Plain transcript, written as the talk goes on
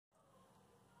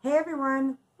Hey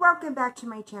everyone, welcome back to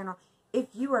my channel. If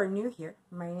you are new here,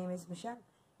 my name is Michelle.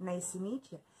 Nice to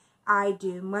meet you. I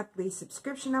do monthly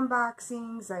subscription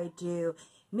unboxings, I do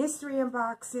mystery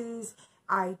unboxes,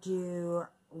 I do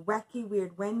Wacky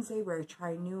Weird Wednesday where I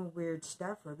try new and weird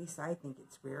stuff, or at least I think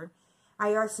it's weird.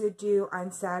 I also do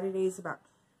on Saturdays about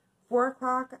 4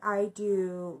 o'clock, I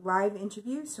do live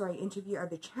interviews, so I interview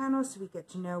other channels so we get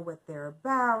to know what they're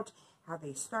about, how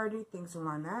they started, things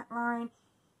along that line.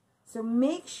 So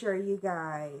make sure you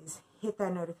guys hit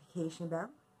that notification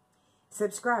bell,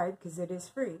 subscribe because it is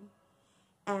free,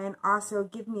 and also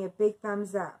give me a big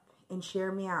thumbs up and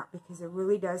share me out because it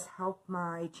really does help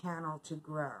my channel to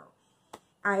grow.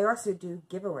 I also do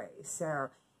giveaways, so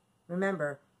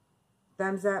remember,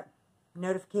 thumbs up,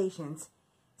 notifications.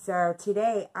 So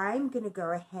today I'm going to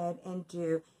go ahead and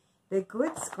do the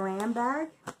Glitzglambag.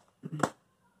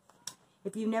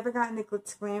 If you've never gotten the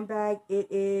Glitzglambag,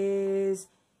 it is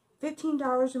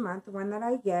 $15 a month, the one that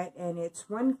I get, and it's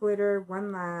 1 glitter,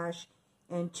 1 lash,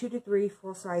 and 2 to 3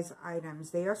 full-size items.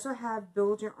 They also have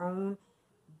build your own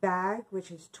bag,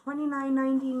 which is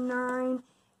 $29.99,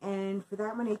 and for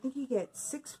that one, I think you get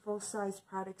 6 full-size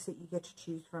products that you get to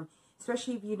choose from,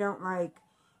 especially if you don't like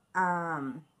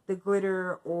the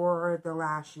glitter or the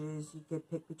lashes. You could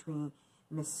pick between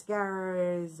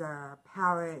mascaras,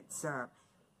 palettes, a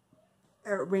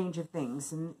range of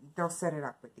things, and they'll set it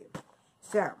up with you.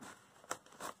 So,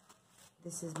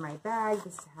 this is my bag.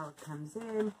 This is how it comes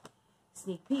in.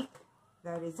 Sneak peek.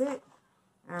 That is it.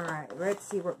 Alright, let's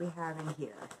see what we have in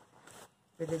here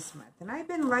for this month. And I've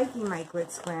been liking my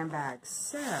Glitzglambag,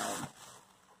 so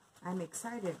I'm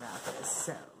excited about this.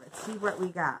 So, let's see what we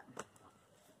got.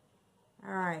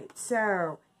 Alright,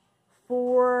 so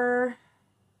for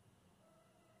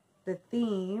the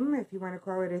theme, if you want to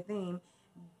call it a theme,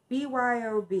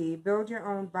 BYOB, build your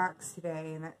own box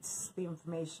today, and that's the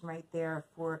information right there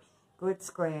for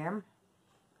Glitzglam.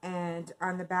 And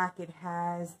on the back it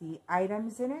has the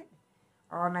items in it,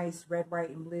 all nice red, white,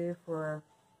 and blue for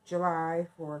July,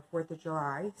 for 4th of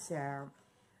July. So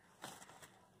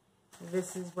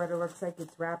this is what it looks like.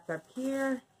 It's wrapped up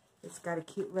here. It's got a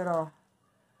cute little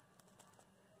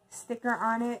sticker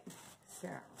on it. So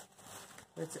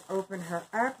let's open her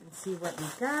up and see what we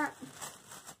got.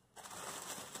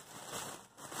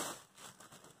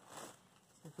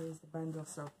 Here's the bundle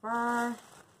so far.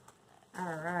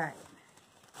 Alright.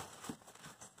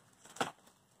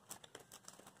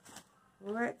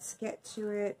 Let's get to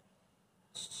it.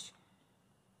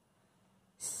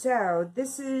 So,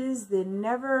 this is the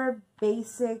Never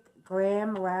Basic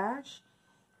Glam Lash.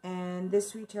 And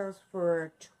this retails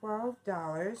for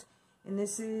 $12. And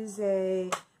this is a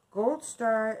Gold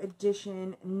Star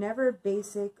Edition Never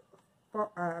Basic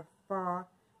F-A-U-X.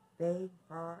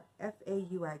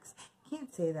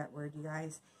 Can't say that word, you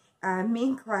guys.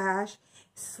 Mink lash.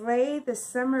 Slay the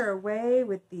summer away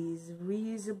with these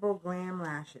reusable glam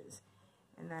lashes.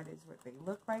 And that is what they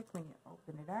look like when you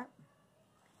open it up.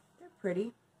 They're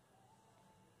pretty.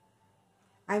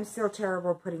 I'm still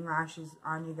terrible putting lashes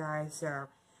on, you guys. So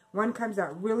one comes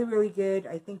out really, really good.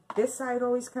 I think this side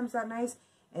always comes out nice.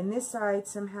 And this side,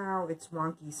 somehow, it's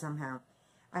wonky somehow.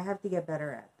 I have to get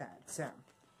better at that. So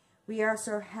we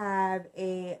also have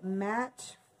a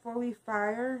matte Fully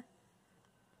Fire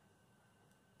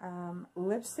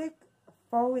lipstick.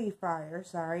 Fully Fire,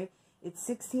 sorry. It's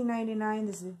 $16.99.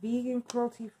 This is vegan,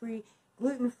 cruelty-free,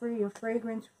 gluten-free, and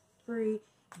fragrance-free,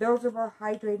 buildable,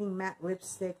 hydrating matte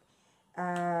lipstick.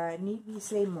 Need we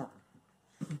say more?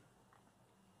 And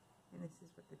this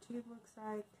is what the tube looks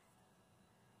like.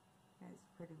 Has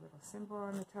a pretty little symbol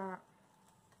on the top.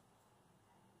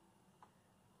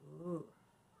 Ooh.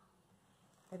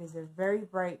 That is a very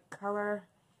bright color.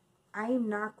 I'm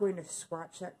not going to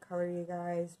swatch that color, you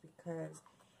guys, because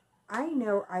I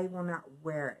know I will not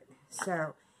wear it.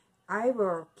 So, I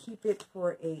will keep it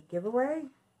for a giveaway.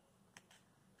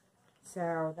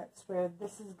 So, that's where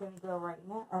this is going to go right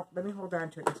now. Oh, let me hold on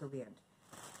to it until the end.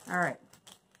 Alright.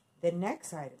 The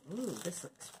next item, ooh, this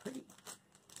looks pretty,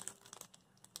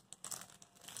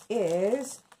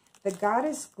 is the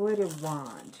Goddess Glitter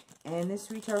Wand. And this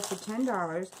retails for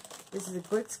 $10. This is a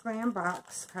Glitzglam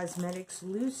Box Cosmetics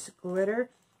Loose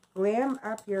Glitter. Glam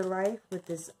up your life with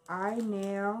this eye,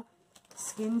 nail,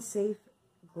 skin-safe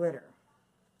glitter.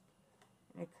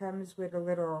 And it comes with a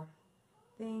little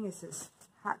thing. It says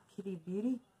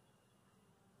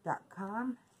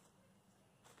hotkittybeauty.com.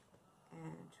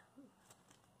 And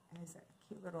it has that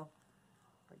cute little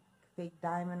like, fake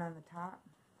diamond on the top.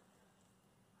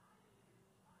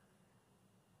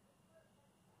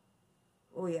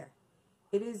 Oh, yeah.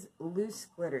 It is loose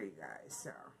glitter, you guys,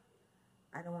 so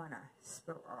I don't want to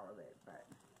spill all of it, but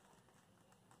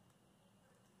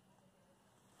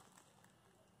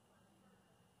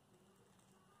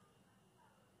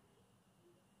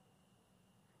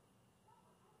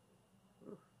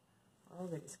all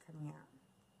of it is coming out.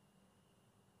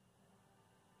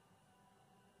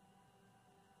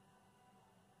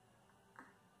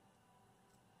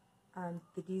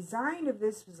 The design of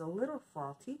this was a little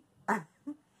faulty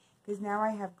because now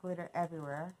I have glitter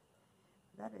everywhere.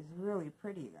 That is really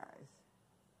pretty, guys.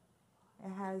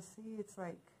 It has, see, it's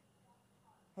like,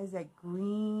 has that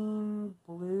green,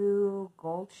 blue,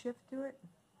 gold shift to it.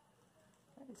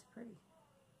 That is pretty.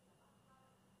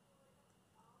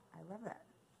 I love that.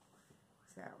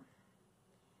 So,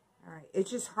 alright, it's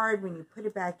just hard when you put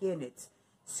it back in. It's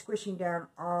squishing down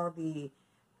all the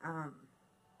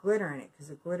glitter in it because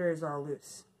the glitter is all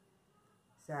loose.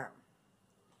 So,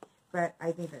 but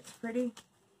I think that's pretty.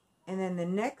 And then the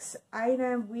next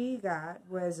item we got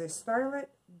was a Starlit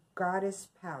Goddess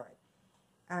palette.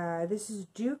 This is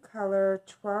Dew Color,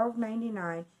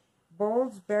 $12.99.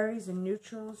 Bolds, berries, and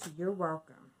neutrals. You're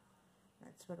welcome.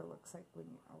 That's what it looks like when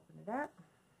you open it up.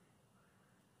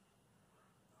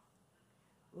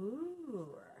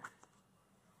 Ooh.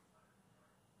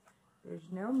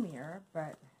 There's no mirror,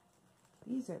 but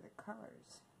these are the colors.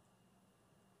 It's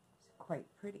quite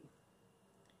pretty.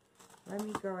 Let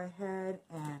me go ahead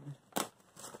and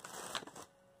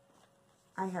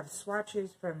I have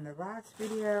swatches from the last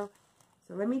video.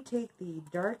 So let me take the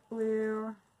dark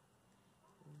blue,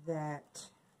 that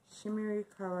shimmery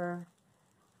color,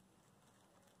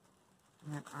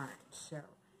 and that orange. So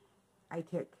I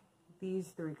took these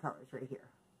three colors right here.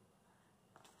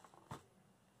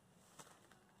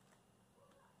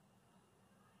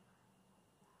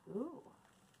 Ooh,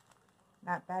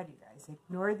 not bad, you guys.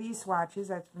 Ignore these swatches.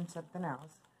 That's from something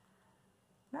else.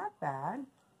 Not bad.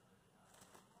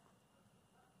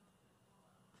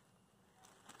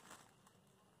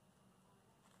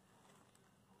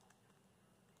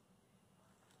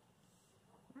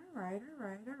 All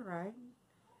right.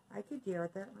 I could deal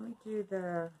with that. Let me do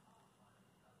the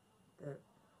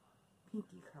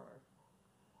pinky color.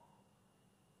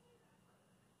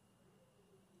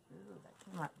 Ooh, that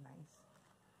came out nice.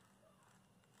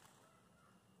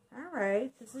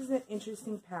 Alright, this is an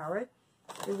interesting palette.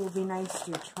 It will be nice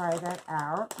to try that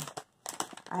out.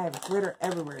 I have glitter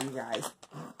everywhere, you guys.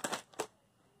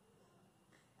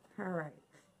 Alright,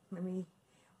 let me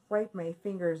wipe my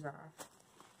fingers off.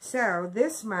 So,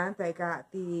 this month I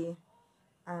got the,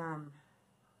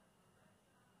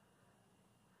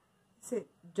 is it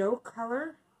Dough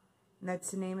Color? And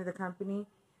that's the name of the company.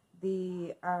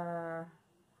 The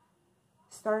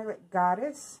Starlit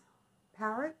Goddess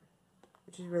palette,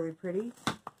 which is really pretty.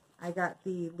 I got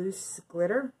the loose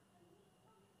glitter,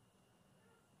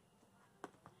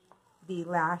 the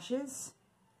lashes,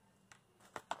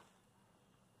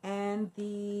 and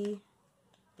the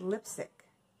lipstick.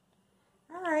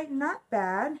 Alright, not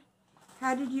bad.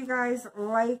 How did you guys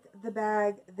like the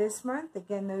bag this month?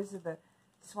 Again, those are the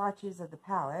swatches of the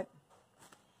palette.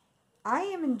 I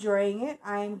am enjoying it.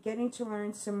 I am getting to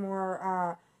learn some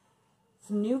more,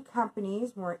 some new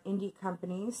companies, more indie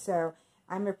companies, so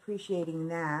I'm appreciating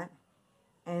that.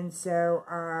 And so,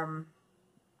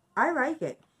 I like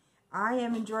it. I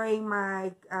am enjoying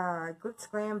my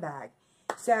Glitzglambag.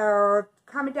 So,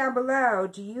 comment down below,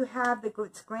 do you have the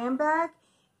Glitzglambag?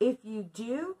 If you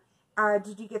do,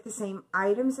 did you get the same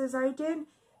items as I did?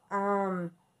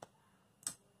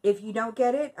 If you don't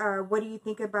get it, what do you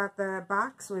think about the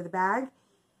box or the bag?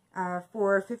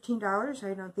 For $15,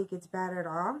 I don't think it's bad at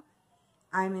all.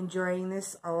 I'm enjoying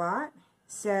this a lot.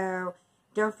 So,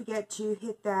 don't forget to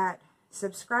hit that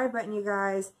subscribe button, you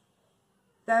guys.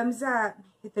 Thumbs up,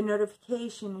 hit the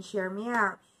notification, and share me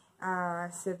out.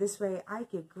 So this way I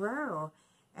could grow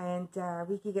and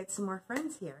we could get some more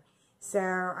friends here. So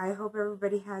I hope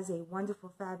everybody has a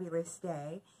wonderful, fabulous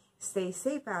day. Stay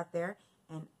safe out there,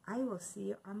 and I will see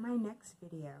you on my next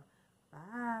video.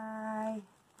 Bye.